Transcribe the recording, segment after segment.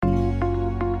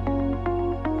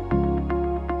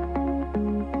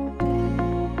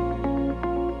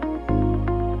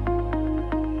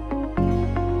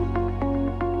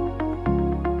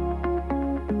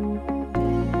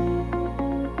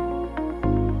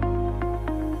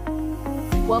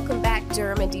Welcome back,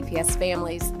 Durham and DPS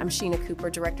families. I'm Sheena Cooper,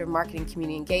 Director of Marketing and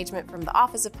Community Engagement from the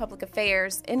Office of Public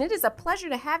Affairs, and it is a pleasure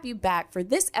to have you back for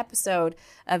this episode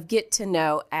of Get to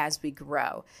Know as We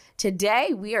Grow.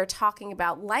 Today, we are talking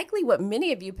about likely what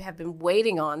many of you have been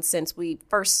waiting on since we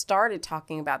first started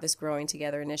talking about this Growing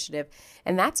Together initiative,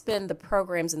 and that's been the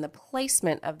programs and the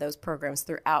placement of those programs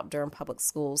throughout Durham Public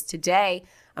Schools. Today,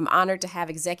 I'm honored to have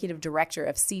Executive Director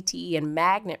of CTE and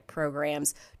Magnet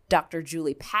Programs, Dr.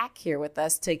 Julie Pack, here with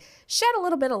us to shed a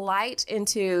little bit of light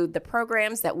into the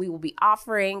programs that we will be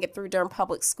offering through Durham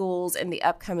Public Schools in the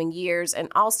upcoming years, and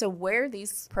also where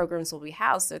these programs will be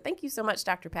housed. So thank you so much,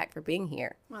 Dr. Pack, for being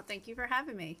here. Well, thank you for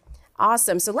having me.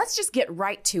 Awesome. So let's just get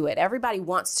right to it. Everybody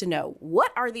wants to know,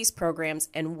 what are these programs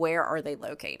and where are they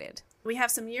located? We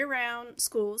have some year-round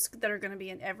schools that are going to be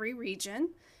in every region,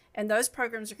 and those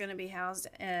programs are going to be housed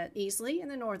at Easley in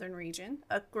the northern region,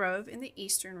 Oak Grove in the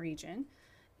eastern region,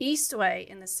 Eastway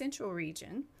in the central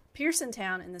region,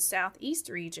 Pearsontown in the southeast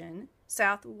region,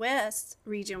 southwest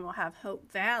region will have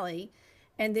Hope Valley,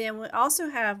 and then we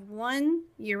also have one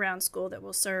year-round school that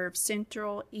will serve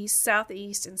central, east,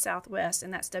 southeast, and southwest,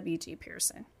 and that's W.G.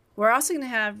 Pearson. We're also going to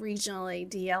have regionally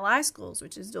DLI schools,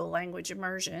 which is dual language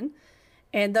immersion,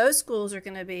 and those schools are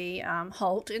going to be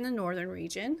Holt in the northern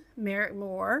region, Merritt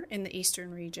Moore in the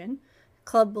eastern region,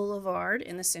 Club Boulevard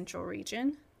in the central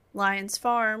region, Lyons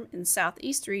Farm in the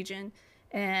southeast region,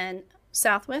 and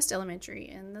Southwest Elementary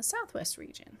in the southwest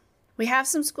region. We have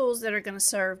some schools that are going to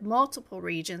serve multiple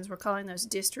regions. We're calling those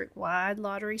district-wide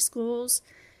lottery schools,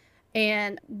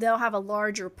 and they'll have a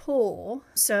larger pool.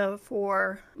 So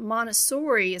for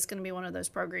Montessori, it's going to be one of those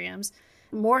programs.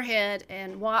 Moorhead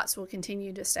and Watts will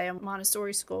continue to stay a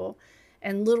Montessori school,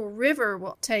 and Little River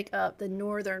will take up the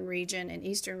northern region and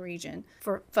eastern region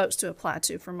for folks to apply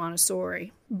to for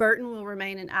Montessori. Burton will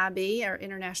remain an IB, our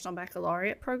International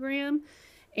Baccalaureate program,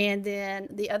 and then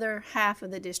the other half of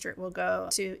the district will go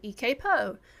to EK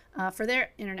Poe for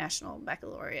their International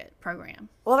Baccalaureate program.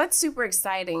 Well, that's super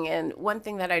exciting. And one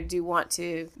thing that I do want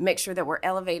to make sure that we're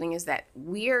elevating is that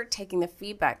we're taking the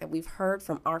feedback that we've heard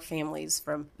from our families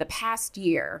from the past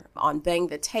year on Bang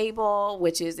the Table,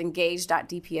 which is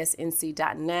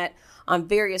engage.dpsnc.net, on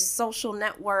various social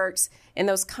networks, and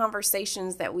those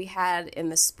conversations that we had in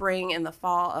the spring and the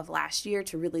fall of last year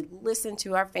to really listen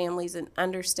to our families and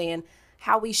understand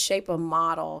how we shape a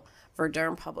model for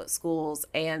Durham Public Schools,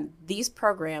 and these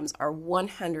programs are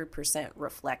 100%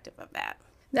 reflective of that.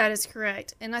 That is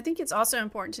correct. And I think it's also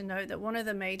important to note that one of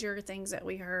the major things that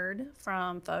we heard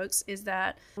from folks is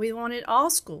that we wanted all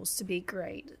schools to be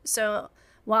great. So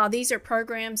while these are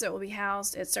programs that will be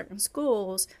housed at certain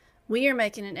schools, we are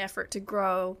making an effort to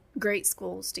grow great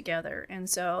schools together. And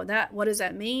so what does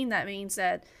that mean? That means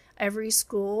that every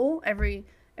school, every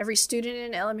student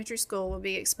in elementary school will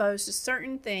be exposed to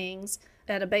certain things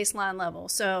at a baseline level.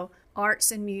 So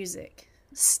arts and music,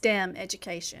 STEM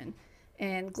education,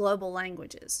 and global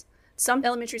languages. Some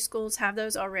elementary schools have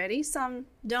those already. Some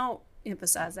don't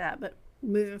emphasize that. But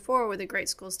moving forward with the Great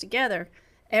Schools Together,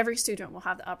 every student will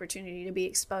have the opportunity to be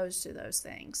exposed to those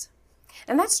things.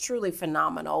 And that's truly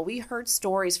phenomenal. We heard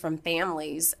stories from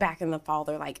families back in the fall.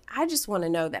 They're like, I just want to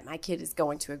know that my kid is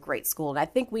going to a great school. And I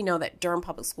think we know that Durham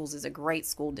Public Schools is a great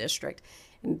school district.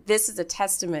 And this is a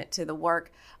testament to the work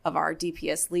of our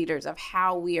DPS leaders of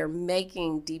how we are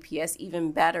making DPS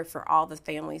even better for all the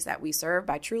families that we serve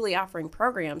by truly offering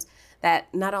programs that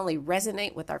not only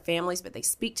resonate with our families, but they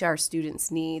speak to our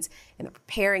students' needs and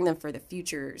preparing them for the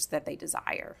futures that they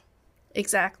desire.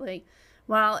 Exactly.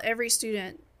 While every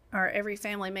student or every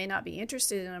family may not be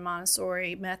interested in a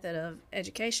Montessori method of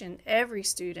education, every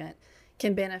student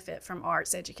can benefit from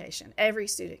arts education. Every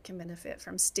student can benefit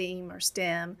from STEAM or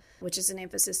STEM, which is an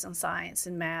emphasis on science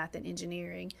and math and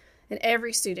engineering. And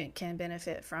every student can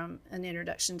benefit from an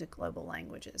introduction to global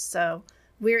languages. So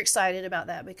we're excited about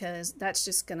that because that's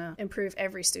just going to improve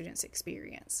every student's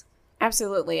experience.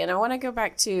 Absolutely. And I want to go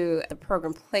back to the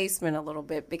program placement a little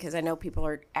bit because I know people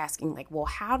are asking, like, well,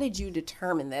 how did you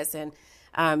determine this? And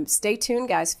stay tuned,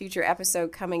 guys. Future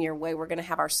episode coming your way. We're going to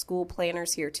have our school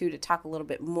planners here, too, to talk a little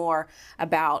bit more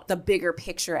about the bigger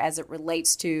picture as it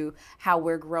relates to how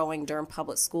we're growing Durham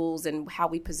Public Schools and how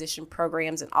we position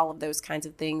programs and all of those kinds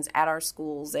of things at our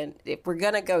schools. And if we're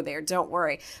going to go there, don't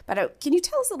worry. But can you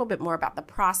tell us a little bit more about the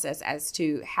process as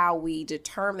to how we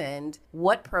determined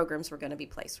what programs were going to be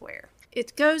placed where?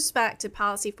 It goes back to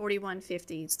Policy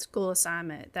 4150, school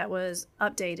assignment, that was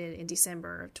updated in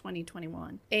December of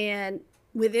 2021. And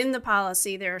within the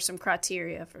policy, there are some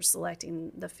criteria for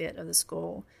selecting the fit of the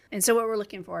school. And so what we're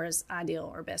looking for is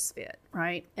ideal or best fit,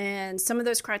 right? And some of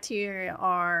those criteria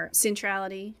are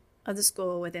centrality, of the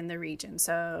school within the region.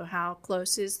 So how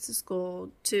close is the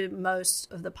school to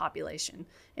most of the population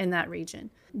in that region?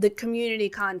 The community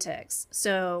context.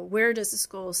 So where does the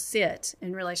school sit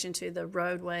in relation to the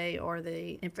roadway or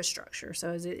the infrastructure?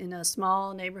 So is it in a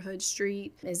small neighborhood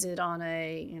street? Is it on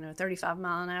a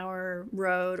 35-mile-an-hour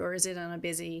road, or is it on a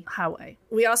busy highway?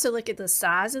 We also look at the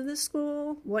size of the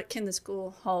school. What can the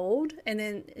school hold? And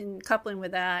then in coupling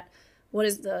with that, what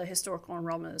is the historical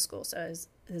enrollment of the school? So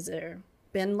is there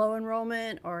been low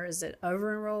enrollment, or is it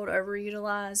over-enrolled,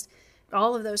 overutilized?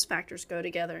 All of those factors go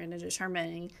together into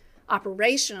determining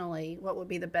operationally what would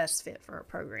be the best fit for a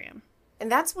program.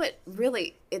 And that's what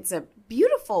really, it's a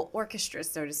beautiful orchestra,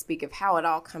 so to speak, of how it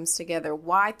all comes together,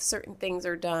 why certain things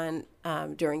are done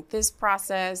during this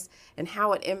process, and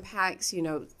how it impacts,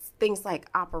 things like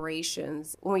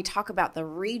operations. When we talk about the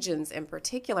regions in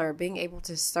particular, being able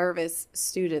to service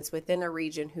students within a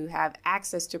region who have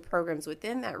access to programs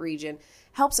within that region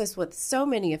helps us with so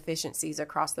many efficiencies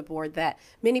across the board that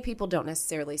many people don't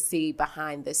necessarily see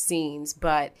behind the scenes,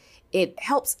 but it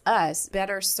helps us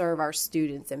better serve our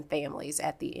students and families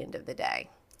at the end of the day.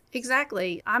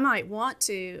 Exactly. I might want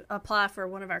to apply for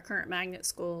one of our current magnet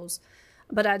schools,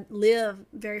 but I live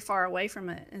very far away from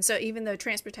it. And so even though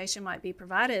transportation might be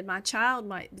provided, my child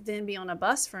might then be on a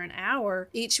bus for an hour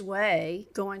each way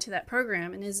going to that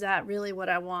program. And is that really what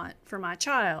I want for my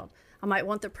child? I might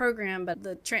want the program, but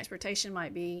the transportation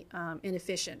might be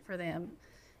inefficient for them.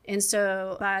 And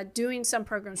so by doing some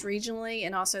programs regionally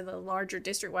and also the larger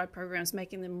district-wide programs,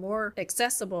 making them more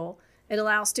accessible, it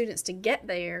allows students to get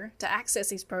there, to access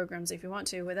these programs if you want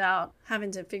to, without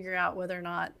having to figure out whether or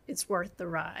not it's worth the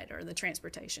ride or the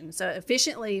transportation. So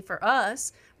efficiently for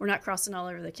us, we're not crossing all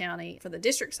over the county for the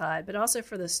district side, but also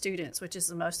for the students, which is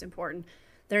the most important.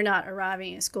 They're not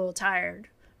arriving at school tired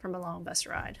from a long bus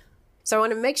ride. So I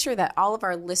want to make sure that all of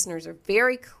our listeners are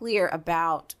very clear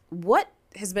about what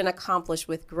has been accomplished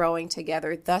with Growing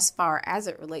Together thus far as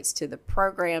it relates to the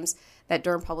programs that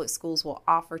Durham Public Schools will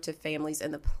offer to families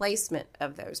and the placement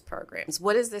of those programs.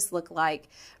 What does this look like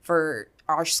for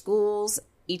our schools,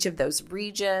 each of those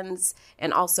regions,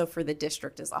 and also for the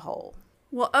district as a whole?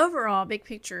 Well, overall, big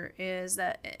picture is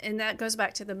that, and that goes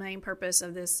back to the main purpose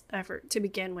of this effort to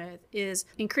begin with, is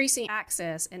increasing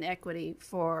access and equity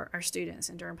for our students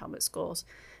in Durham Public Schools.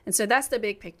 And so that's the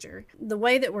big picture. The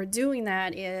way that we're doing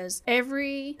that is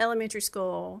every elementary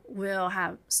school will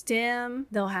have STEM,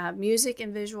 they'll have music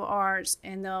and visual arts,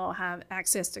 and they'll have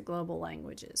access to global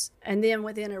languages. And then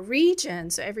within a region,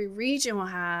 so every region will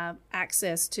have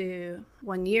access to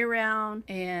one year-round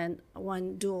and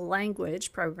one dual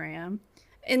language program,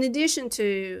 in addition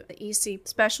to the EC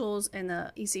specials and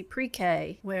the EC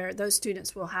pre-K, where those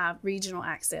students will have regional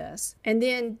access. And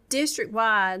then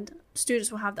district-wide, students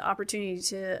will have the opportunity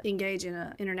to engage in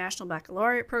an international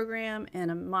baccalaureate program and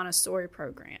a Montessori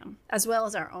program, as well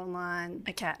as our online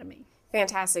academy.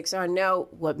 Fantastic. So I know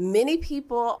what many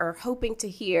people are hoping to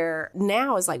hear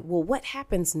now is like, well, what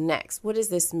happens next? What does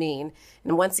this mean?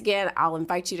 And once again, I'll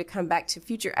invite you to come back to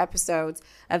future episodes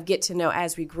of Get to Know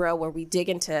as we grow, where we dig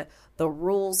into the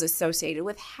rules associated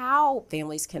with how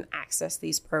families can access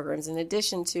these programs, in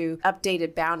addition to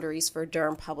updated boundaries for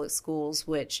Durham Public Schools,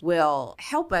 which will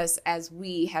help us as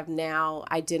we have now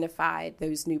identified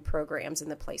those new programs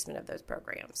and the placement of those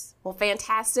programs. Well,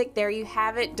 fantastic. There you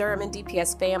have it, Durham and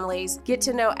DPS families. Get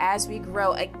to know as we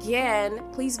grow. Again,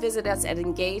 please visit us at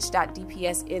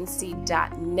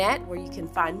engage.dpsnc.net, where you can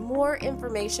find more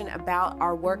information about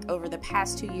our work over the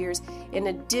past 2 years, in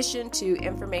addition to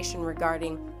information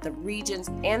regarding the regions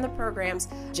and the programs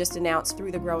just announced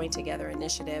through the Growing Together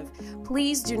initiative.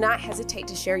 Please do not hesitate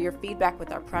to share your feedback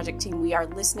with our project team. We are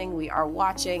listening, we are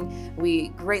watching. We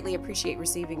greatly appreciate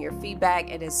receiving your feedback.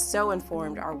 It has so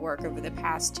informed our work over the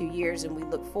past 2 years, and we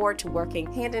look forward to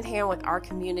working hand in hand with our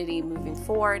community moving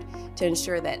forward to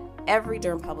ensure that every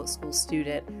Durham Public School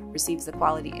student receives the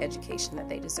quality education that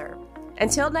they deserve.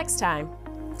 Until next time,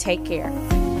 take care.